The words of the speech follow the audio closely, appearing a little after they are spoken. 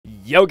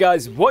Yo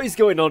guys, what is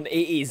going on?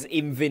 It is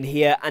Invin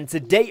here, and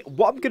today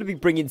what I'm going to be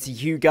bringing to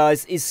you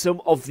guys is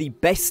some of the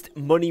best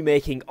money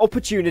making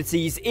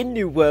opportunities in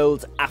New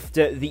World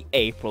after the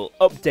April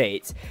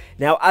update.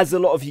 Now, as a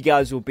lot of you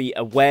guys will be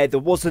aware, there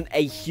wasn't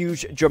a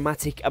huge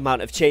dramatic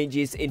amount of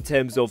changes in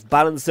terms of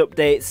balance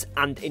updates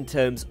and in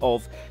terms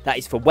of, that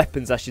is for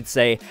weapons I should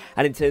say,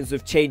 and in terms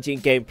of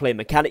changing gameplay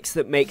mechanics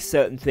that make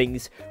certain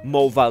things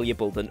more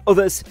valuable than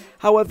others.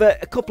 However,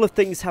 a couple of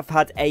things have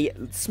had a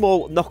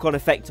small knock-on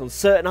effect on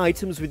certain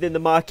items within the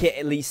market,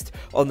 at least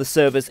on the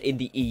servers in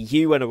the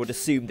EU, and I would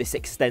assume this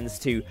extends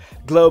to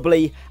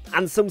globally,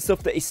 and some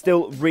stuff that is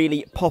still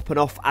really popping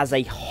off as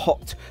a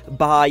hot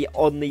buy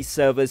on these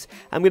servers.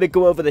 I'm going to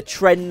go over the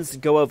trends,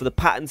 go over the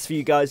patterns for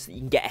you guys so that you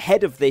can get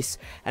ahead of this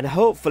and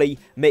hopefully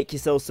make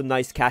yourself some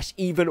nice cash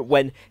even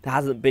when there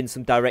hasn't been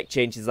some direct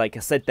changes like I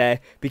said there,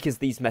 because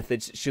these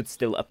methods should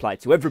still apply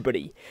to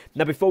everybody.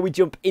 Now, before we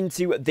jump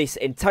into this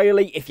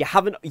entirely, if you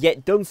haven't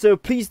yet done so,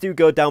 please do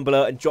go down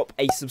below and drop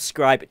a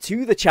subscribe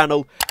to the channel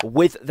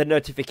with the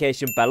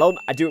notification bell on.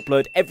 I do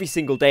upload every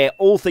single day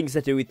all things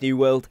to do with New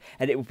World,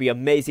 and it would be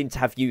amazing to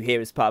have you here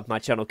as part of my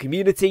channel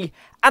community.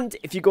 And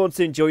if you're going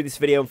to enjoy this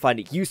video and find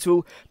it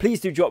useful,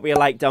 please do drop me a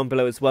like down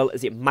below as well,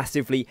 as it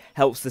massively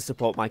helps to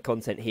support my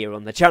content here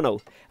on the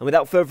channel. And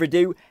without further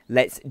ado,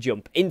 let's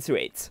jump into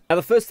it. Now,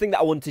 the first thing that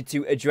I wanted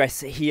to address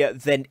here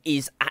then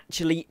is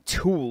actually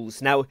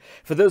tools. Now,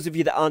 for those of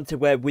you that aren't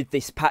aware, with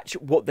this patch,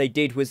 what they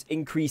did was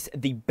increase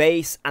the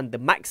base and the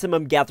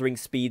maximum gathering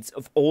speeds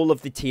of all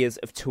of the tiers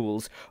of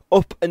tools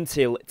up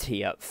until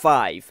tier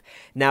 5.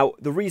 Now,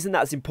 the reason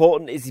that's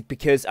important is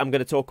because I'm going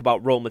to talk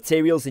about raw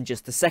materials in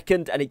just a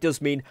second, and it does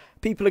mean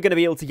people are going to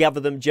be able to gather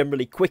them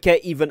generally quicker,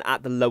 even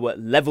at the lower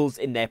levels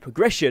in their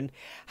progression.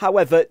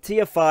 However,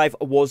 tier 5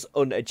 was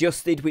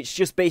unadjusted, which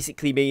just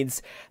basically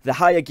means the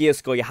higher gear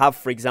score you have,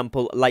 for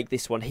example, like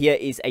this one here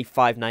is a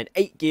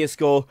 598 gear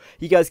score,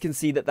 you guys can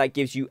see that that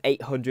gives you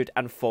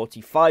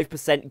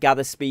 845%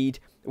 gather speed,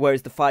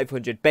 whereas the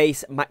 500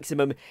 base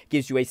maximum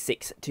gives you a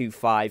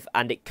 625,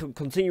 and it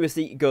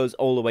continuously goes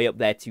all the way up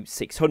there to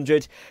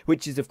 600,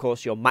 which is of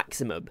course your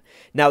maximum.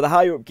 Now, the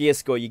higher up gear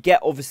score you get,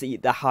 obviously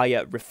the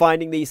higher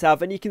refining these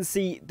have, and you can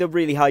see the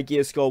really high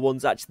gear score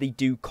ones actually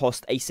do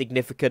cost a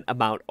significant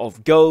amount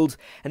of gold,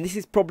 and this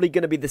is probably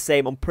going to be the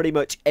same on pretty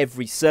much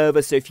every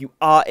server, so if you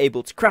are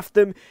able to craft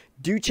them,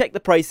 do check the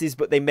prices,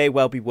 but they may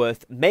well be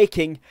worth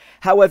making.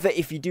 However,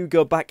 if you do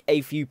go back a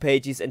few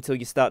pages until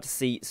you start to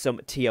see some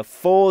tier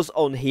 4s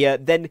on here,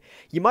 then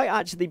you might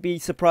actually be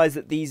surprised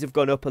that these have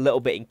gone up a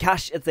little bit in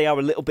cash, as they are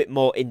a little bit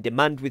more in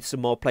demand with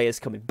some more players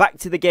coming back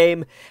to the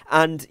game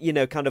and, you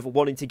know, kind of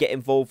wanting to get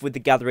involved with the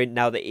gathering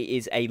now that it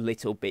is a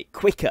little bit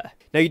quicker.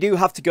 Now, you do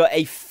have to go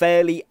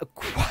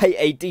quite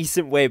a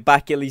decent way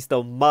back, at least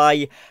on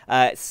my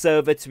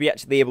server, to be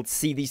actually able to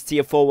see these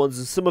tier 4 ones,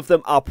 and some of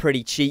them are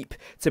pretty cheap,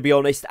 to be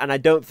honest, and I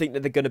don't think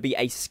that they're going to be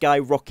a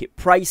skyrocket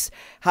price.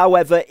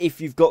 However,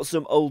 if you've got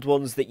some old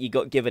ones that you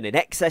got given in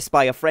excess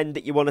by a friend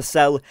that you want to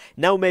sell,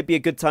 now may be a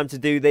good time to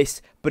do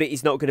this, but it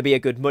is not going to be a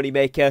good money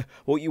maker.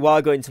 What you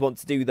are going to want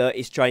to do though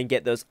is try and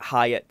get those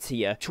higher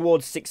tier,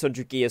 towards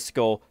 600 gear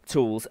score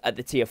tools at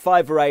the tier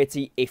 5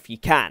 variety if you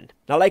can.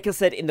 Now, like I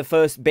said in the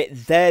first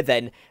bit there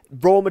then,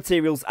 raw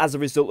materials as a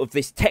result of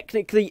this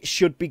technically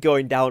should be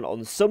going down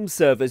on some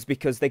servers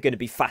because they're going to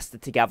be faster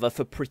to gather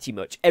for pretty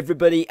much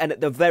everybody, and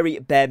at the very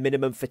bare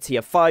minimum for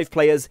tier 5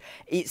 players,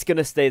 it's going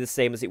to stay the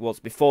same as it was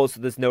before, so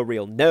there's no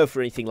real nerf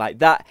or anything like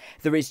that.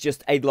 There is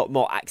just a lot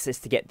more access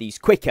to get these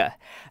quicker.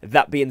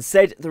 That being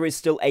said, there is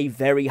still a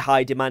very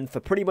high demand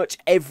for pretty much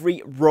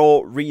every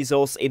raw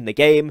resource in the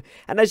game,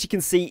 and as you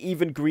can see,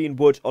 even green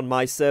wood on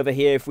my server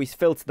here, if we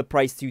filter the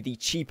price to the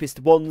cheapest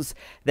ones,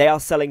 they are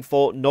selling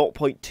for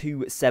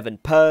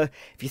 0.27 per.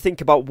 If you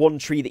think about one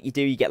tree that you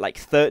do, you get like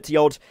 30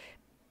 odd.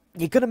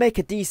 You're going to make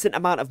a decent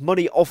amount of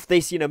money off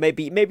this, you know,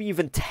 maybe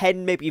even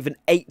 10, maybe even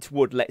 8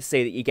 wood, let's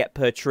say, that you get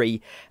per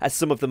tree. As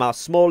some of them are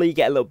smaller, you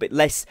get a little bit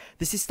less.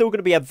 This is still going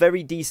to be a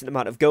very decent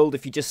amount of gold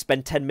if you just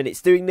spend 10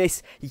 minutes doing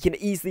this. You can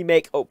easily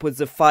make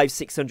upwards of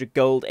 500-600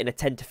 gold in a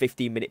 10 to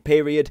 15 minute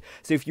period.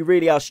 So if you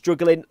really are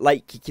struggling,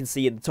 like you can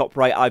see in the top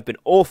right, I've been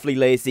awfully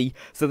lazy,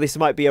 so this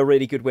might be a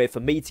really good way for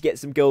me to get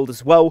some gold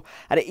as well.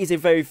 And it is a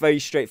very, very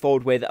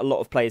straightforward way that a lot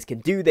of players can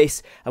do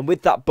this. And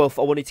with that buff,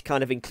 I wanted to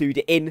kind of include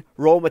it in.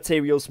 Raw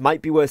materials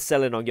might be worth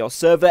selling on your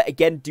server.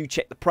 Again, do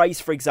check the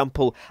price. For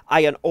example,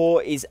 iron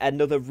ore is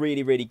another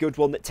really, really good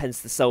one that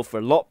tends to sell for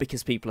a lot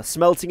because people are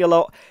smelting a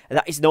lot, and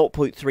that is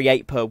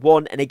 0.38 per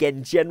one, and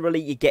again,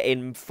 generally you're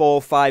getting 4 or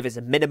 5 as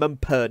a minimum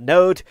per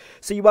node,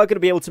 so you are going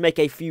to be able to make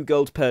a few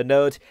gold per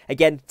node.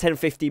 Again,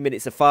 10-15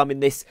 minutes of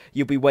farming this,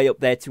 you'll be way up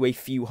there to a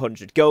few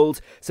hundred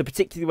gold. So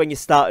particularly when you're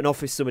starting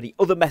off, if some of the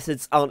other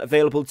methods aren't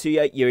available to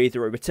you, you're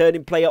either a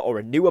returning player or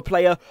a newer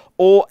player,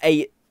 or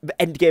a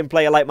endgame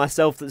player like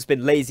myself that's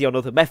been lazy on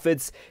other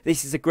methods,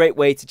 this is a great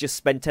way to just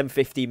spend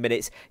 10-15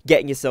 minutes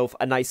getting yourself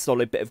a nice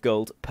solid bit of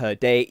gold per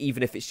day,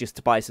 even if it's just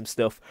to buy some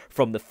stuff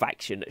from the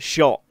faction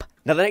shop.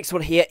 Now the next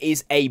one here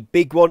is a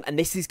big one, and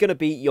this is going to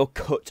be your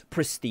cut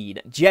Pristine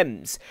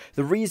Gems.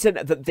 The reason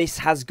that this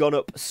has gone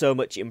up so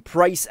much in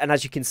price, and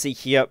as you can see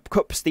here,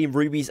 cut Pristine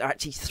Rubies are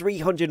actually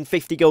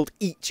 350 gold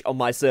each on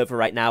my server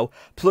right now,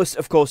 plus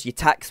of course your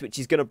tax, which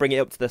is going to bring it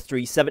up to the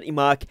 370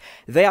 mark.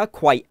 They are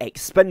quite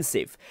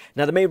expensive.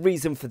 Now the main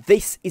reason for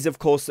this is of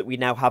course that we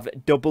now have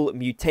double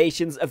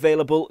mutations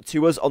available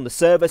to us on the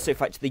server, so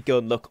if I actually go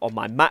and look on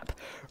my map,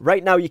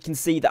 right now you can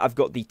see that I've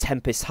got the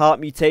Tempest Heart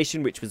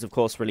mutation, which was of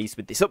course released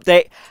with this update.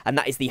 And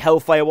that is the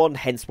Hellfire one,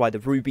 hence why the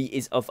Ruby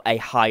is of a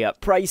higher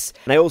price.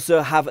 And I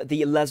also have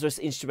the Lazarus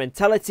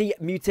Instrumentality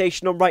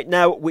mutation on right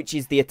now, which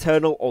is the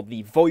Eternal or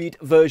the Void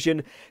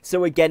version.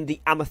 So again,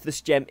 the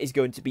Amethyst gem is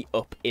going to be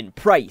up in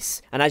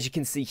price. And as you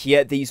can see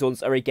here, these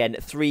ones are again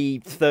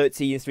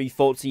 313,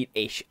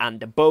 314-ish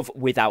and above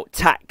without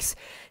tax.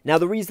 Now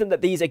the reason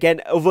that these,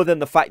 again, other than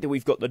the fact that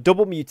we've got the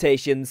double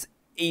mutations,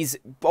 is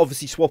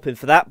obviously swapping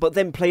for that, but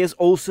then players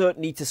also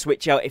need to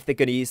switch out if they're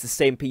going to use the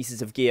same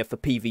pieces of gear for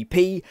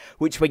PvP,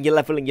 which when you're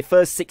leveling your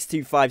first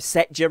 625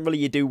 set, generally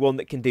you do one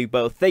that can do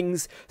both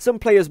things. Some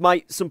players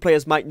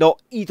might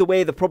not. Either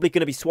way, they're probably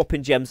going to be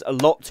swapping gems a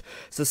lot,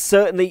 so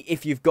certainly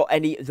if you've got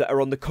any that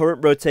are on the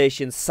current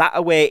rotation sat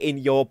away in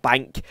your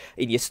bank,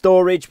 in your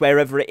storage,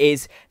 wherever it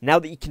is, now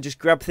that you can just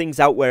grab things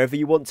out wherever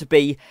you want to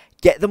be,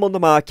 get them on the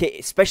market,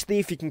 especially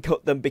if you can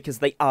cut them, because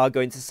they are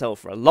going to sell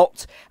for a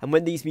lot. And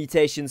when these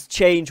mutations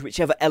change,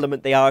 whichever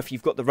element they are, if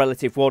you've got the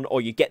relative one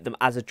or you get them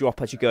as a drop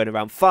as you're going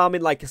around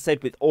farming, like I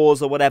said, with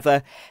ores or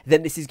whatever,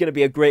 then this is going to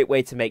be a great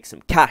way to make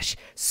some cash.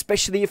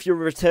 Especially if you're a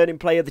returning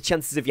player, the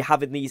chances of you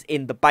having these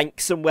in the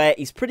bank somewhere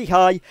is pretty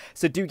high,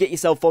 so do get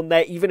yourself on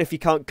there. Even if you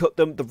can't cut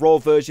them, the raw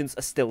versions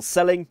are still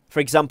selling.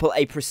 For example,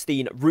 a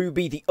Pristine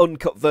Ruby, the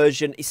uncut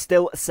version, is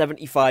still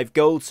 75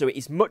 gold, so it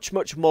is much,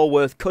 much more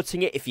worth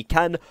cutting it if you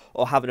can,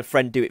 or having a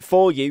friend do it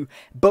for you.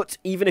 But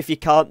even if you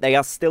can't, they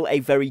are still a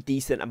very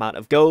decent amount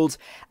of gold.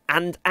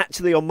 And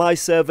actually on my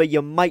server,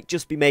 you might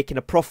just be making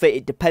a profit.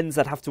 It depends,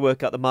 I'd have to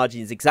work out the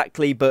margins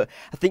exactly, but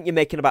I think you're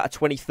making about a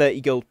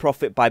 20-30 gold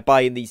profit by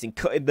buying these and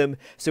cutting them.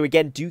 So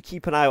again, do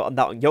keep an eye out on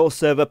that on your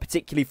server,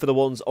 particularly for the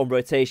ones on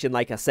rotation,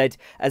 like I said,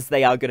 as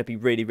they are going to be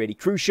really, really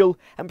crucial,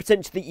 and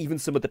potentially even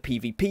some of the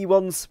PvP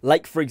ones,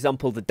 like for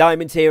example the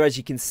diamond here. As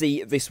you can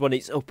see, this one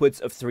is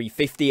upwards of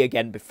 350,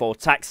 again before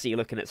tax, so you're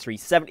looking at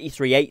 370,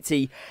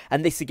 380,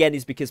 and this again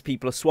is because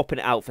people are swapping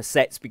it out for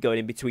sets, be going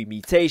in between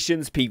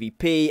mutations,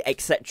 PvP,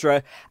 etc.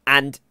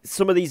 And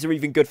some of these are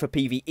even good for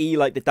PvE,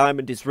 like the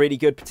diamond is really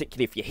good,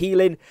 particularly if you're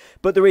healing.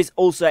 But there is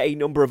also a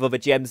number of other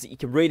gems that you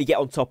can really get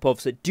on top of,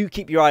 so do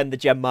keep your eye on the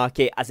gem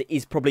market, as it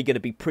is probably going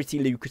to be pretty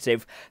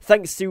lucrative.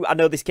 Thanks to, I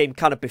know this came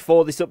kind of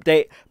before this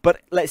update,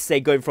 but let's say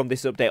going from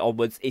this update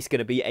onwards, it's going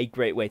to be a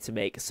great way to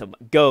make some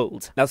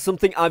gold. Now,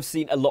 something I've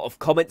seen a lot of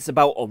comments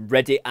about on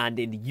Reddit and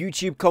in the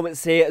YouTube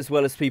comments here, as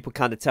well as people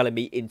kind of telling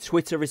me in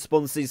Twitter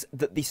responses,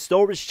 that the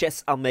storage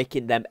chests are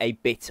making them a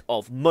bit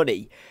of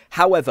money.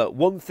 However,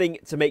 one thing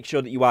to make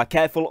sure that you are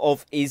careful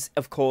of is,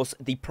 of course,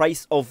 the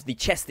price of the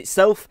chest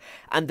itself,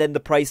 and then the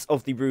price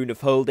of the Rune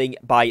of Holding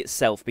by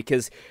itself,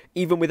 because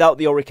even without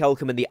the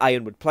Orichalcum and the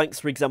Ironwood planks,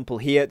 for example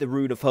here, the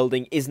Rune of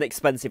Holding is an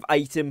expensive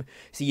item,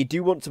 so you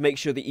do want to make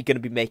sure that you're going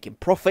to be making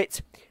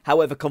profit.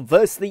 However,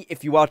 conversely,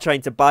 if you are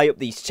trying to buy up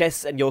these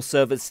chests and your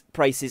server's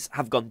prices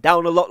have gone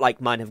down a lot, like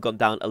mine have gone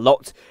down a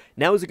lot,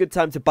 now is a good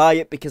time to buy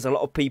it, because a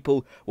lot of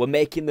people were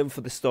making them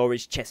for the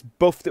storage chest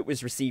buff that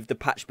was received the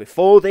patch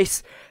before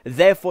this.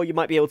 Therefore, you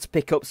might be able to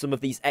pick up some of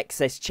these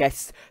excess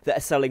chests that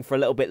are selling for a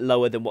little bit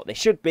lower than what they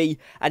should be,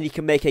 and you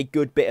can make a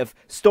good bit of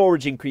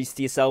storage increase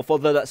to yourself.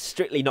 Although that's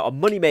strictly not a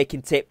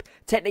money-making tip,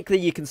 technically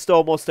you can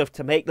store more stuff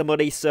to make the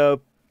money,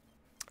 so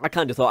I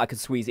kind of thought I could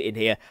squeeze it in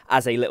here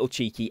as a little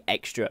cheeky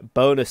extra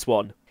bonus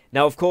one.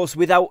 Now, of course,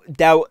 without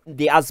doubt,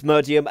 the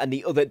Asmodeum and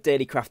the other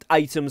daily craft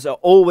items are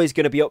always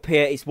going to be up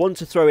here. It's one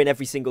to throw in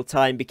every single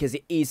time because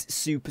it is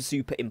super,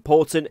 super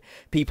important.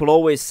 People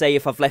always say,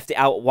 if I've left it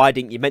out, why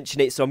didn't you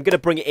mention it? So I'm going to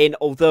bring it in,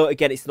 although,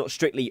 again, it's not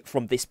strictly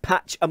from this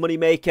patch a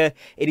moneymaker.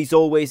 It is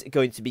always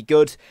going to be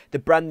good. The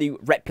brand new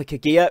replica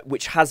gear,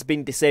 which has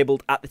been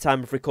disabled at the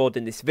time of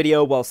recording this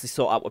video, whilst they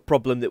sort out a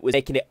problem that was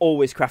making it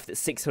always craft at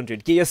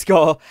 600 gear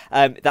score.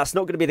 That's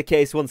not going to be the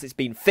case once it's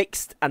been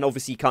fixed, and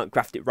obviously you can't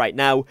craft it right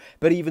now,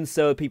 but even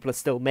so, people are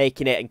still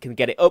making it and can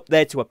get it up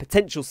there to a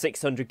potential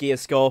 600 gear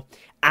score.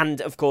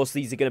 And of course,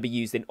 these are going to be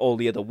used in all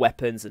the other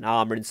weapons and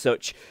armor and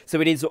such, so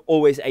it is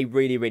always a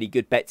really, really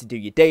good bet to do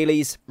your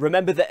dailies.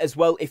 Remember that as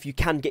well, if you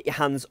can get your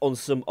hands on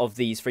some of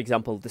these, for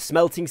example the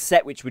smelting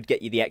set, which would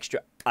get you the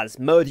extra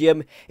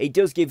Asmodeum, it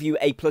does give you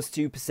a plus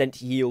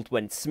 2% yield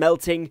when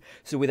smelting,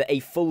 so with a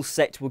full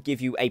set will give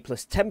you a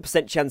plus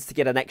 10% chance to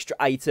get an extra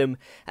item.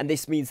 And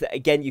this means that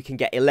again you can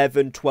get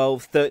 11,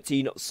 12,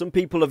 13, some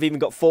people have even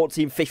got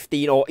 14,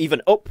 15 or or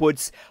even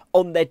upwards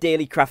on their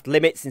daily craft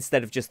limits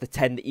instead of just the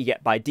 10 that you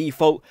get by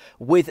default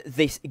with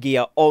this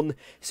gear on.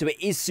 So it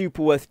is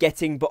super worth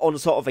getting, but on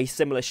sort of a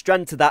similar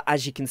strand to that,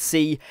 as you can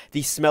see,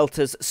 the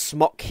smelter's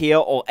smock here,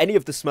 or any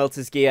of the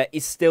smelter's gear,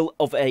 is still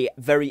of a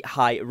very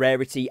high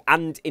rarity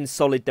and in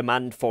solid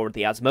demand for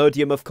the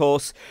Asmodeum, of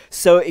course.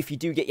 So if you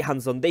do get your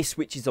hands on this,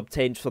 which is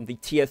obtained from the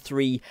tier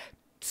 3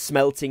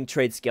 smelting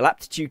trade skill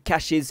aptitude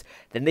caches,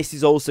 then this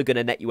is also going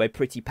to net you a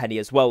pretty penny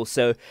as well.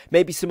 So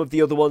maybe some of the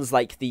other ones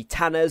like the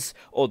tanners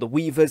or the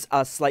weavers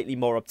are slightly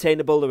more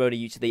obtainable. They're only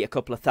usually a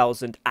couple of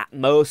thousand at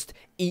most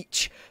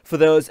each for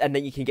those, and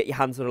then you can get your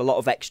hands on a lot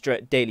of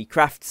extra daily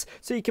crafts,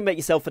 so you can make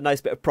yourself a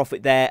nice bit of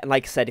profit there. And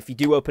like I said, if you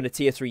do open a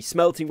tier 3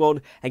 smelting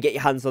one and get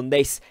your hands on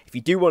this, if you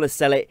do want to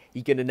sell it,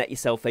 you're going to net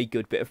yourself a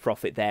good bit of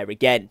profit there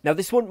again. Now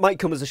this one might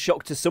come as a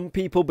shock to some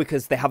people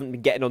because they haven't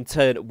been getting on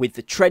turn with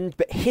the trend,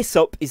 but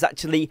Hyssop is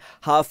actually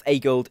half a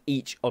gold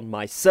each on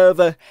my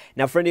server.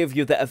 Now for any of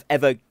you that have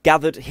ever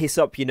gathered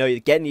Hyssop, you know,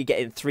 again, you're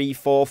getting 3,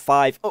 4,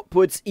 5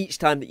 upwards each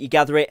time that you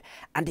gather it,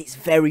 and it's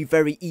very,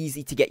 very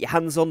easy to get your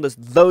hands on.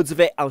 There's loads of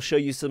it. I'll show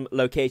you some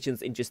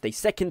locations in just a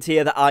second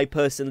here that I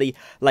personally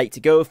like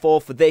to go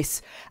for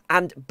this.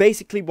 And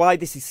basically why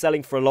this is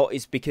selling for a lot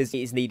is because it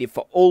is needed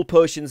for all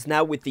potions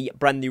now with the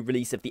brand new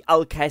release of the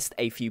Alchest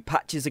a few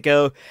patches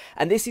ago.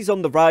 And this is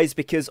on the rise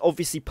because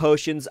obviously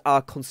potions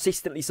are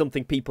consistently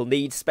something people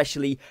need,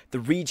 especially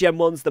the regen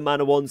ones, the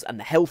mana ones, and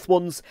the health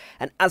ones.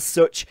 And as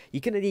such,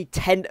 you're going to need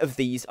 10 of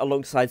these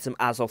alongside some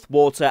Azoth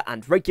water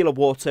and regular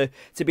water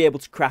to be able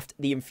to craft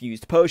the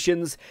infused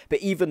potions.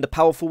 But even the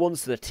powerful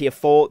ones, so the tier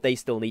 4, they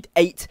still need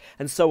 8,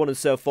 and so on and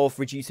so forth,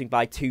 reducing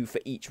by 2 for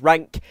each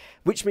rank,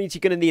 which means you're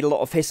going to need a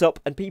lot of Hyssop,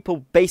 and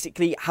people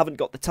basically haven't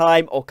got the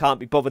time or can't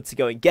be bothered to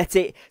go and get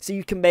it, so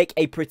you can make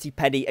a pretty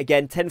penny.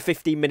 Again,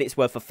 10-15 minutes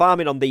worth of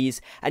farming on these,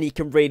 and you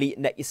can really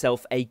net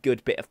yourself a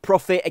good bit of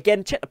profit.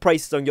 Again, check the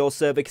prices on your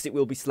server because it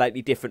will be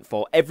slightly different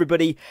for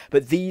everybody,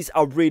 but these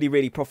are really,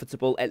 really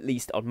profitable, at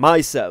least on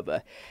my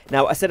server.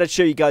 Now, I said I'd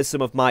show you guys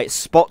some of my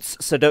spots,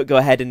 so don't go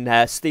ahead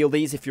and steal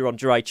these if you're on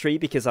Dry Tree,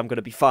 because I'm going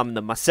to be farming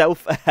them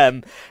myself.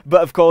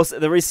 But of course,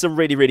 there is some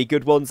really, really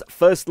good ones.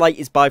 First Light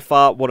is by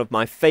far one of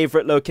my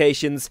favourite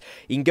locations.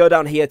 You can go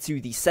down here to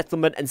the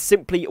settlement and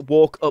simply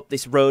walk up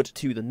this road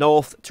to the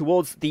north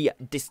towards the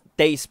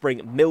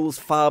Dayspring Mills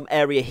farm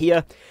area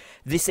here.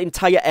 This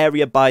entire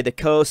area by the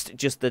coast,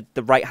 just the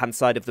right hand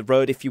side of the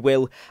road if you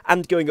will,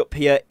 and going up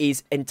here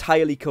is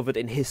entirely covered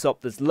in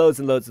Hyssop. There's loads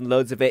and loads and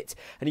loads of it,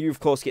 and you of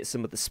course get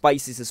some of the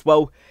spices as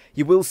well.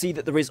 You will see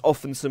that there is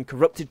often some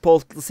corrupted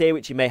portals here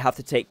which you may have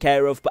to take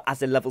care of, but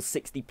as a level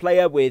 60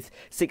 player with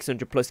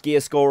 600 plus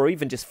gear score, or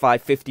even just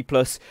 550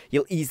 plus,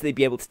 you'll easily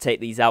be able to take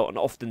these out, and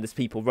often there's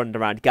people running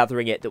around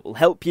gathering it that will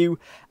help you,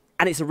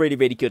 and it's a really,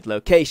 really good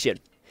location.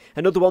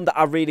 Another one that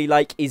I really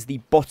like is the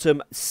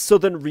bottom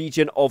southern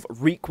region of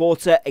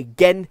Reekwater,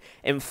 again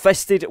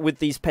infested with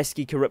these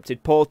pesky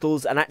corrupted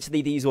portals, and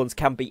actually these ones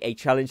can be a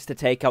challenge to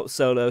take out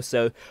solo,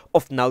 so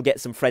often I'll get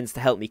some friends to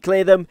help me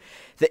clear them.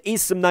 There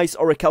is some nice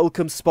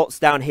Orichalcum spots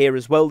down here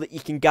as well that you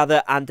can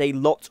gather, and a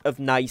lot of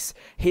nice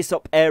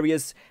Hyssop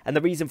areas, and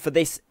the reason for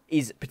this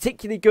is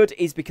particularly good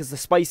is because the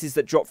spices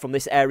that drop from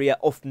this area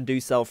often do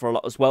sell for a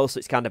lot as well, so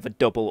it's kind of a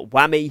double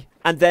whammy.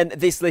 And then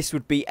this list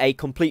would be a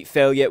complete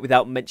failure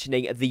without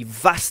mentioning the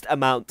vast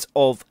amount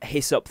of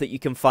Hyssop that you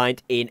can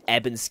find in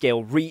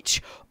Ebonscale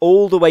Reach,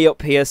 all the way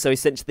up here. So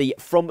essentially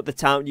from the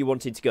town you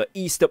wanted to go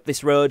east up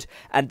this road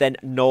and then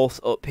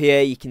north up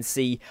here, you can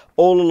see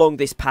all along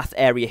this path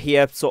area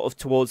here, sort of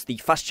towards the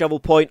fast travel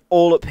point,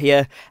 all up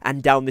here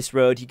and down this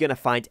road, you're going to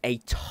find a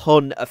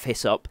ton of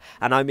Hyssop,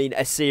 and I mean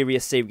a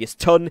serious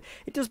ton.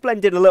 It does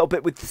blend in a little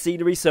bit with the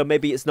scenery, so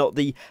maybe it's not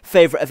the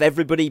favourite of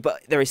everybody,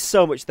 but there is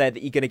so much there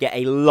that you're going to get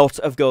a lot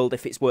of gold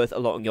if it's worth a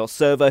lot on your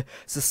server.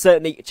 So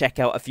certainly check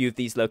out a few of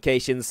these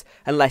locations,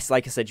 unless,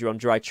 like I said, you're on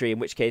Dry Tree, in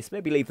which case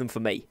maybe leave them for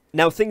me.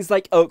 Now, things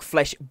like Oak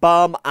Flesh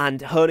Balm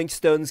and Honing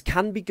Stones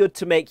can be good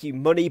to make you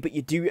money, but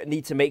you do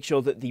need to make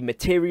sure that the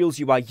materials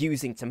you are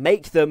using to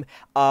make them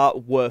are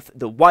worth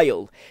the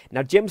while.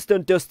 Now,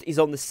 Gemstone Dust is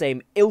on the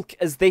same ilk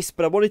as this,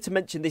 but I wanted to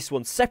mention this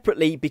one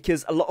separately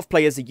because a lot of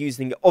players are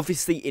using it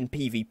obviously in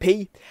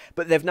PvP,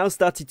 but they've now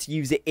started to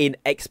use it in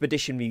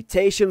Expedition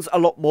Mutations a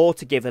lot more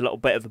to give a little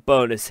bit of a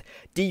bonus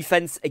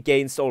defense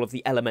against all of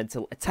the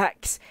elemental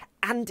attacks.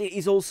 And it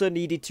is also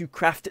needed to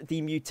craft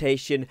the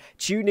mutation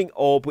tuning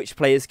orb, which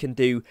players can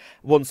do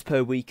once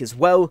per week as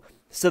well.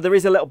 So there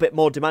is a little bit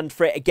more demand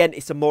for it. Again,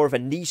 it's a more of a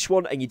niche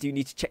one, and you do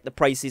need to check the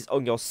prices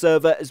on your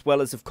server, as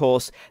well as, of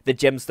course, the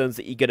gemstones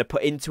that you're going to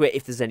put into it,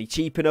 if there's any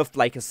cheap enough.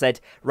 Like I said,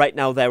 right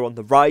now they're on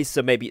the rise,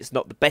 so maybe it's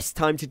not the best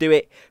time to do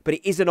it, but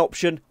it is an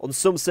option. On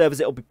some servers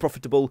it'll be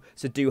profitable,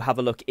 so do have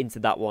a look into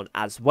that one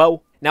as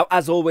well. Now,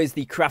 as always,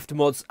 the craft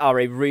mods are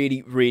a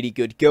really, really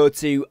good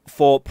go-to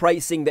for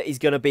pricing that is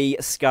going to be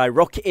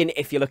skyrocketing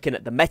if you're looking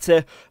at the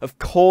meta. Of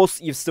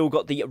course, you've still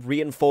got the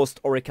reinforced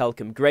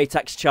Orichalcum Great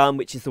Axe charm,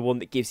 which is the one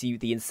that gives you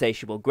the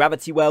insatiable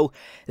gravity well.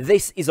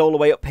 This is all the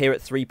way up here at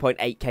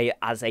 3.8k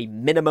as a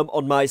minimum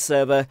on my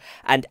server,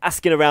 and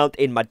asking around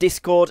in my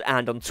Discord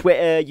and on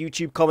Twitter,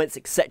 YouTube comments,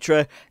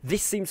 etc.,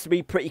 this seems to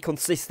be pretty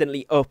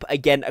consistently up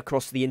again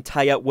across the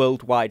entire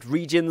worldwide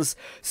regions.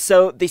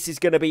 So this is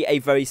going to be a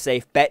very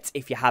safe bet.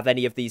 If you have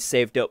any of these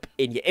saved up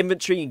in your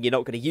inventory and you're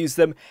not going to use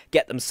them,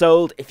 get them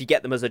sold. If you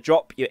get them as a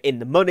drop, you're in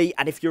the money.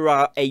 And if you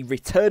are a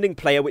returning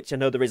player, which I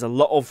know there is a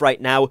lot of right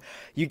now,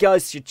 you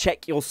guys should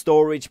check your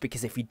storage,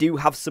 because if you do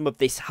have some of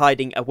this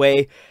hiding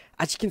away,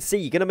 as you can see,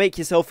 you're going to make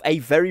yourself a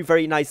very,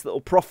 very nice little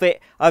profit.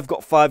 I've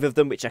got 5 of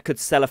them, which I could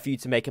sell a few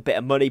to make a bit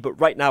of money, but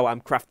right now I'm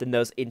crafting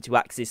those into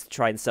axes to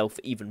try and sell for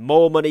even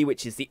more money,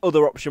 which is the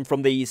other option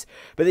from these.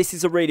 But this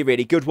is a really,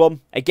 really good one.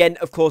 Again,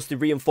 of course, the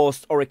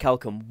reinforced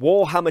Orichalcum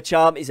Warhammer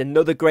charm is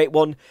another great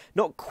one.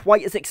 Not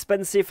quite as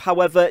expensive,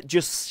 however,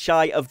 just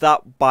shy of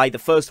that by the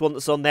first one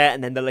that's on there,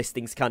 and then the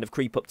listings kind of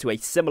creep up to a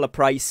similar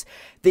price.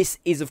 This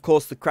is, of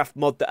course, the craft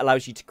mod that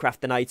allows you to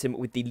craft an item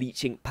with the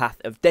Leeching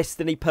Path of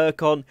Destiny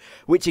perk on,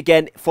 which again,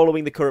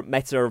 following the current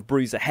meta of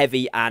Bruiser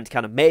Heavy and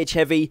kind of Mage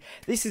Heavy,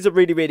 this is a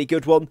really, really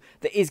good one.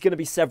 There is going to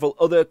be several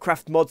other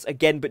craft mods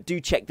again, but do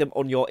check them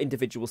on your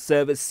individual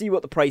servers, see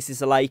what the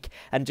prices are like,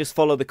 and just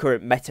follow the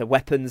current meta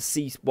weapons,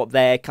 see what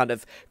their kind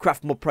of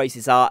craft mod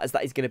prices are, as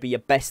that is going to be your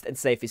best and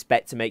safest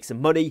bet to make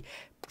some money.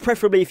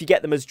 Preferably if you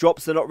get them as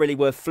drops, they're not really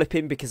worth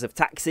flipping because of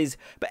taxes,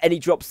 but any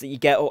drops that you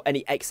get or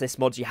any excess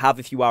mods you have,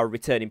 if you are a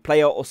returning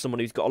player or someone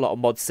who's got a lot of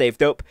mods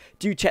saved up,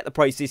 do check the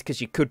prices, because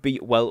you could be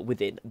well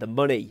within the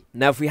money.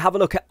 Now, if we have a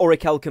look at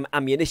Orichalcum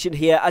ammunition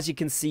here, as you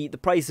can see, the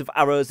price of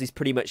arrows is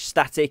pretty much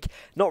static.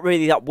 Not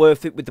really that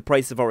worth it with the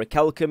price of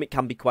Orichalcum. It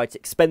can be quite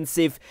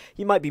expensive.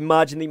 You might be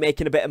marginally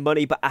making a bit of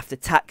money, but after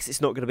tax,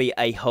 it's not going to be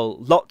a whole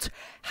lot.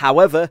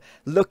 However,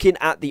 looking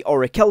at the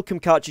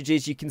Orichalcum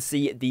cartridges, you can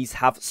see these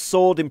have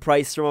soared in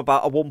price from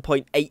about a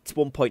 1.8,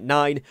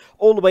 1.9,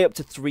 all the way up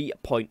to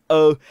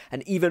 3.0,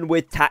 and even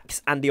with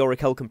tax and the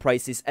Orichalcum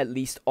prices, at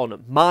least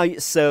on my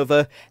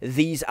server,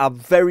 these are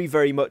very,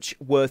 very much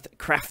worth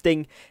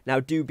crafting.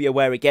 Now, do be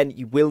aware again,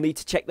 you will need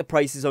to check the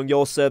prices on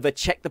your server,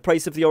 check the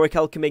price of the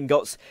Orichalcum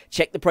ingots,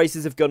 check the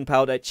prices of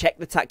gunpowder, check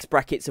the tax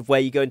brackets of where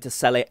you're going to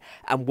sell it,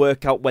 and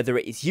work out whether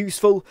it is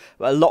useful.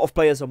 A lot of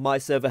players on my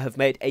server have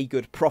made a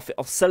good profit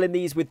off selling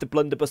these with the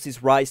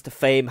blunderbuss's rise to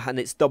fame and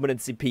its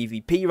dominance in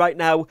PvP right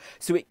now,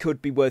 so it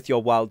could be worth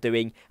your while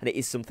doing, and it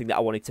is something that I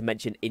wanted to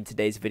mention in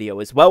today's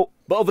video as well.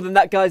 But other than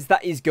that, guys,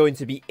 that is going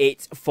to be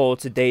it for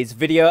today's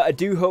video. I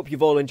do hope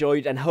you've all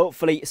enjoyed, and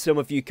hopefully some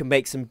of you can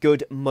make some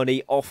good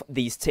money off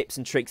these tips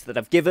and tricks that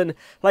I've given.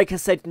 Like I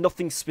said,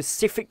 nothing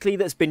specifically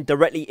that's been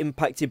directly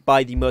impacted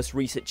by the most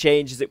recent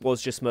changes. It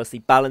was just mostly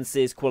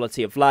balances,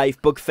 quality of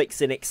life, bug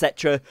fixing,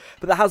 etc.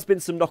 But there has been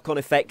some knock-on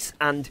effects,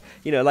 and,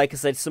 you know, like I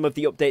said, some of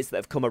the updates that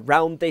have come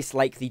around this,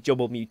 like the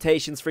jumble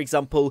mutations, for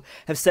example,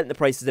 have sent the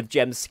prices of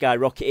gems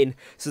skyrocketing.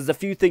 So there's a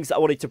few things that I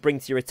wanted to bring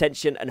to your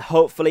attention, and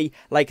hopefully,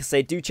 like I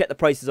say, do check the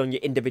prices on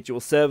your individual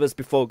servers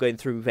before going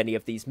through with any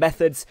of these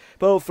methods,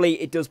 but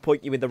hopefully it does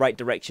point you in the right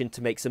direction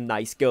to make some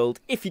nice gold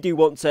if you do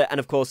want to, and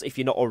of course if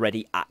you're not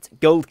already at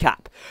gold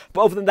cap.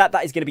 But other than that,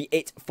 that is going to be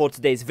it for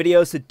today's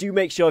video, so do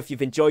make sure if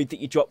you've enjoyed that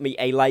you drop me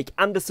a like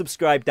and a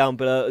subscribe down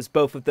below, as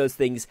both of those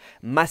things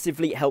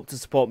massively help to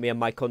support me and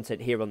my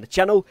content here on the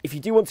channel. If you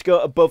do want to go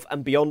above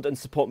and beyond and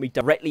support me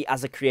directly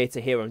as a creator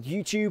here on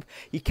YouTube,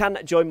 you can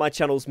join my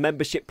channel's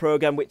membership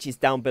program, which is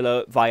down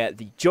below via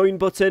the join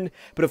button,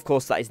 but of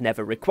course that is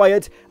never required.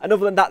 And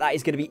other than that, that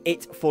is going to be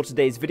it for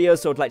today's video,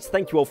 so I'd like to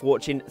thank you all for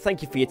watching,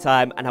 thank you for your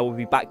time, and I will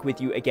be back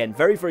with you again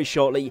very, very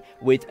shortly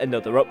with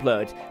another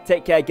upload.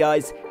 Take care,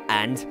 guys,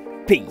 and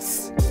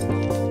peace.